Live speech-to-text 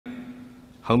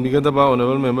Hangbigadaba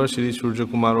Honorable Member Shri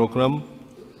Surjakumar Okram,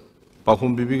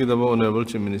 Pahum Bibigadaba Honorable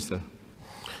Chief Minister.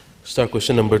 Start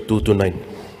question number 229.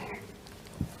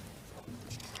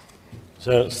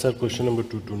 Sir, start question number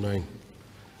 229.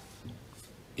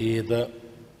 A, the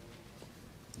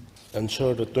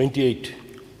answer the 28.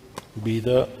 B,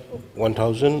 the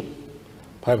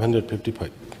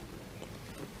 1555.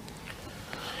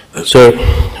 Sir,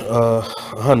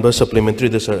 Hon'ble supplementary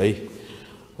the sir, I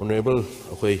Honorable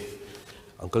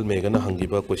Uncle Megan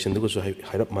Hangiba question to go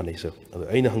high up money, sir.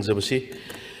 I know Hangzabasi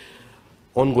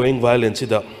ongoing violence,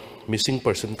 the missing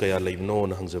person Kaya live no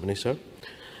on Hangzabani, sir.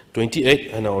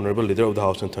 28 and Honorable Leader of the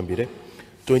House and Tambire.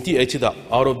 28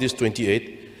 out of this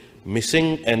 28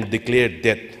 missing and declared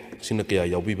dead Sinakaya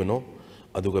Yawibano,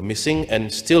 Aduga missing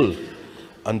and still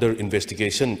under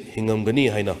investigation Hingangani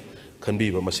Haina can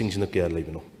be missing Sinakaya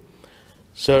Libano.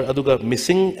 Sir Aduga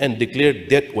missing and declared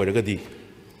dead Waragadi.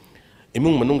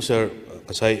 Imung Manung sir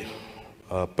Kasai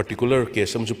particular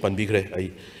case some Panbigre,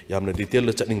 I Yamna detail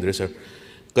the chatting dresser.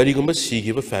 Karigumba si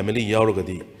give a family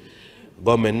Yarogadi.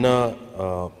 Government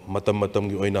matam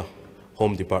oina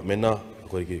Home Department na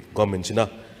government sina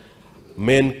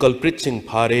main culprit sing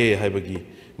phare haibagi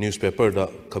newspaper da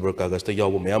khabar kagas ta yaw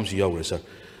mayam si yaw sir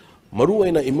maru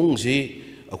aina imung si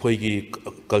akhoi gi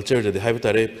culture da haiba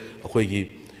tare akhoi gi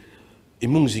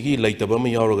imung si gi laitaba ma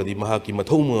yaw gadi maha ki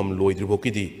mathau mum loidri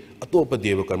bokidi atopa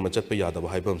deba karma chatpa yadaba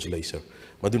haibam si lai sir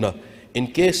maduna in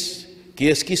case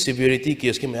ki severity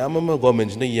case ki mayam ma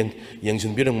government na yang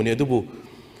birang mani adubu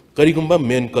Karigumba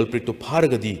main culprit to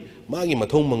Paragadi, Magi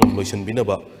Matomang Lotion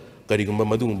Binaba, Karigumba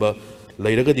Madumba,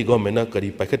 Lairagadi Gomena,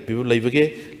 Kari Packet people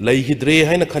Laivage, Laihidre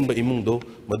Haina Kanba Imundo,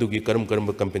 Madugi Karam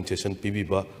Karamba compensation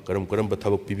PBba, Karam Karamba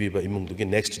Tabo PBba Imundugi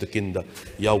next to the Kinda,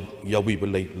 Yawi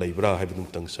Laibra, having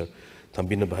tongue, sir,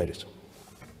 Tambina Bahiris.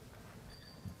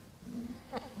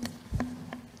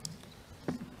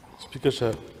 Speaker,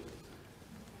 sir,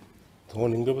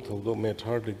 Thoning the Togo made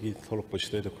hardly get Thorpe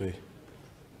State away.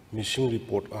 Missing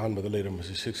report Hon'ble later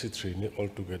 63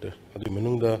 altogether. At the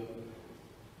Manunda,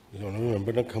 you don't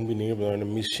remember the company of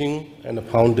missing and a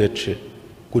found dead shit.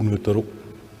 Kunutaru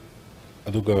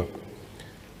Aduga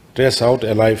dress out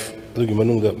alive. The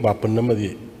Manunda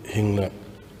Mapanamadi Hingna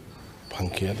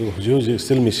Punky. Adu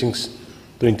still missing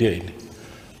 28.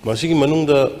 Masiki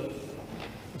Manunda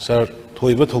Sir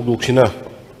Toiba Togukina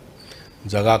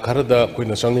Zaga Karada,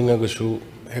 Queen of Sanginagasu,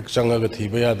 Hexanga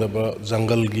Tibaya, the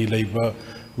Zangal Gi Labor.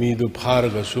 Me do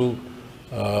Paragasu,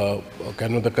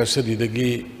 Canada custody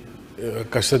the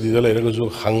custody the later goes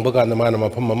Hangbaga and the man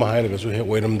of Mama Hagasu,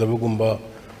 Wedam the Bugumba,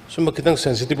 some Makitan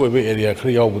sensitive area,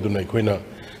 Kriya Buduna, Quina,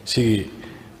 see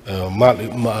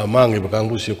Mangi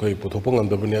Bagangusi, Potopong and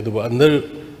the Bunadu under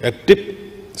active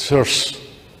source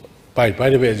by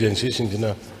the agencies in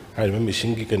Dina, I remember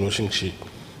Shingi and washing sheet,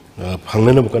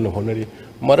 Hangana Bukan Honori,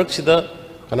 Maraksida,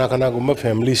 Kanakanaguma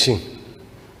family sing,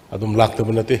 Adum Lak the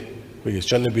Bunate. We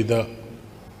shall be the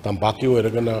Tampaki or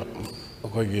Gana,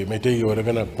 Mete or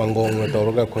Gana, Pangong,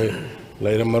 Toroga,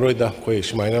 Laira Maroida,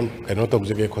 Shmainam, cannot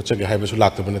observe Kochaka Habis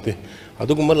Lactabinity.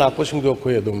 Aduguma Lapushing do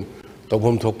Quedum,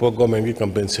 Tobum Topogo, maybe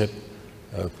compensate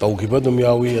Togibadum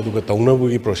Yawi, Aduga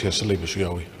Tonawi process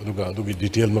Labushawi, Aduga Dugi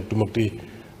detail Maktumaki,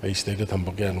 I stated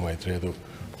Tampaki and White Trade.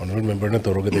 Honorable Member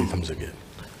Natoroga comes again.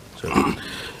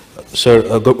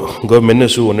 Sir,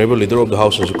 government su honorable leader of the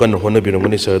house su kan hona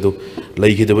birangani sir do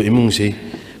laihidaba imung si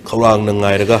khawang na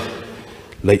ngairaga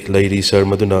lairi sir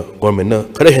maduna government na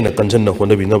khare hena kanjan na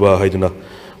hona binaba haiduna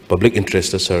public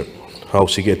interest sir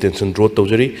house ki attention draw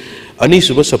tawjari ani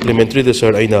suba supplementary the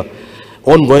sir aina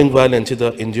ongoing violence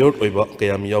the injured oiba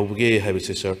kayam yawge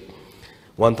habise sir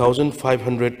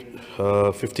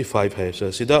 1555 hai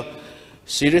sir sida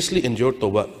seriously injured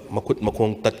toba makut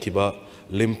makhong tatkiba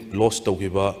limb loss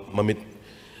taukiba mamit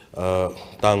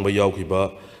tangba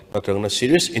yaukiba natrangna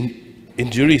serious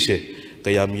injury se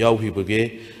kayam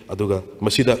yauhibage aduga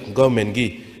masida government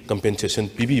gi compensation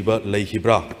pibiba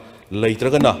leihibra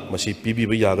leitragana masi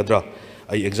pibiba yagadra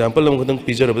ai example am khadang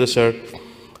pizarabada sir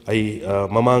ai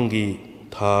mamangi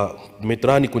tha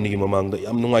mitrani kunigi mamangda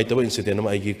yam nungaitaba incident am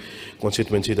ai gi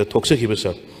constituency da thoksakiba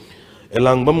sir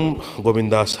elangbam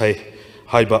govindas hai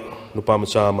haiba nupa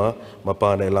macha ma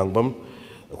mapana elangbam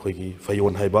Hoigi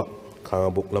Fayon Haiba,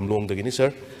 Kangabuk Lamlong the Guinea,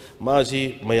 sir.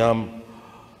 Mazi, Mayam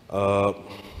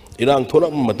Irang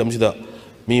Toram Matamsida,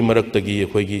 me Maraktagi,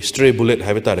 Hoigi, stray bullet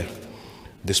habitat.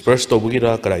 Dispersed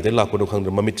Tobugira, Karai, the Lakono Hang,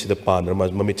 Mamich the Pan,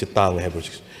 Mamich Tang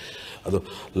Habits.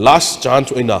 Last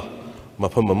chance Ina,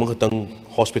 Mapamamugatang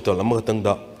Hospital, Amatang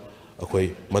da,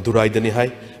 Akoi, Madurai Dani Hai,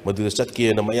 Madu Satki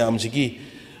and Mayam Zigi,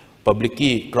 public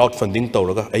crowdfunding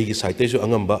Toraga, Aigi Saitesu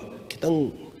Angamba,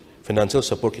 Kitang. Financial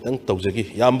support kitang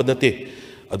tawjagi yamba nate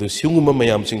adu siunguma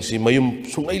mayam sing si mayum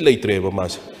sungai leitre ba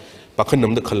mas pakhan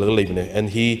namda khallaga leibne and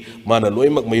he mana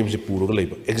loimak mayum si puroga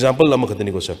leiba example lama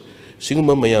khatani ko sir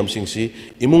singuma mayam sing si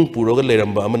imung puroga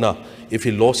leiramba amana if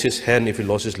he lost his hand if he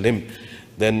lost his limb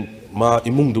then ma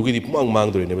imung dugi di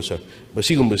mang dore ne ba sir ba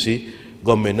sigumba si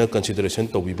government na consideration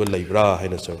to biba leibra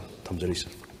haina sir thamjari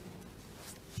sir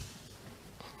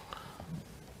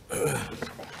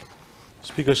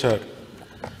Speaker sir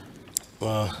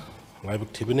ngai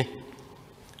buk thibini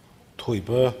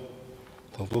thoiba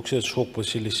thongtok se chok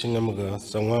pasi lising amaga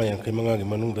changa yankai manga gi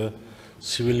manungda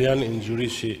civilian injury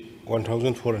si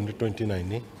 1429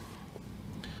 ni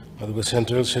aduga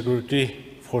central security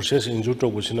forces injured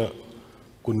to busina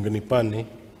kungani pan ni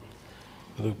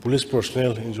aduga police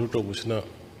personnel injured to busina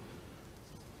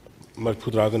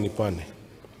marpudraga ni pan ni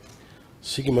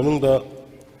sigi manungda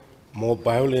more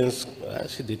violence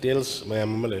si details mayam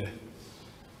male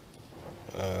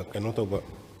kano to ba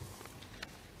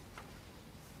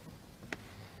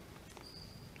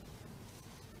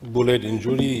bullet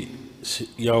injury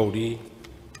yauri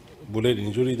bullet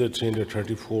injury the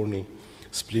 334 ni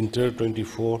splinter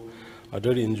 24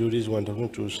 other injuries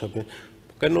 1027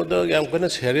 kano da yam kana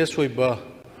serious hoiba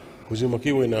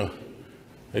hujimaki oina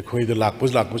ekhoi da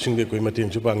lakpos sing de koi matin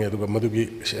chu bangi aduga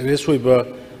madugi serious hoiba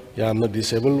yamna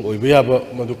disable oiba yaba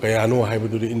madu kayano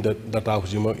haibadu in the data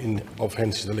hujima in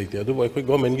offense da leite adu ekhoi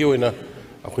government gi oina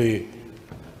akhoi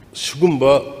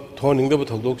sugumba thoning da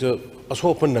thodok ja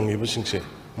asopan nangi ba singse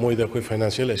moida koi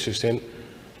financial assistance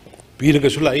piraga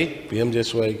sulai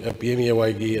PMJSY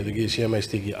PMAY gi adagi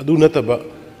CMST gi adu nataba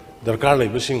darkar lai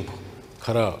basing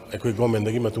khara ekoi government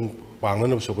dagi matung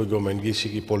pangna so koi government gi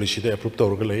sigi policy da approve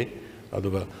tawrga lai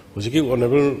aduga hojiki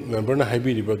honorable member na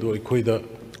haibi riba do ekoi da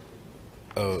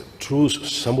through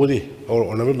somebody or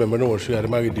honorable member no worship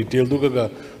arma gi detail du ga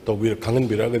tawbir khangan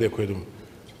biraga de ekoi dum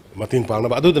matin pangna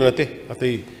ba adu danate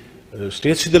atai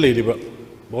state sida lai riba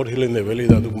board hill in the valley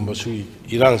da dugumba sui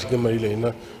irang sik mari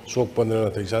leina sok pandana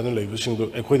thai sa no leibu sing do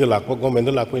ekoi da lakpa government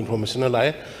da lakpa information la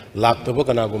lakta ba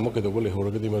kana gum ke do le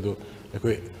horga di madu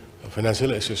ekoi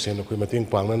financial assistance ekoi mating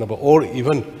pangna na ba or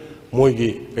even moi gi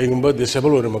engumba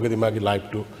disable or magadi magi life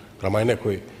to ramaina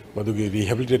ekoi madu gi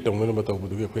rehabilitate tong na ba to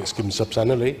bu gi ekoi scheme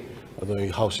subsana lei ado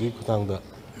house gi khutang da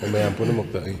mayam pun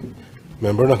mok da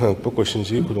member na hang po question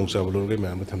si khudong sa bolor ge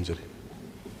mayam thamjari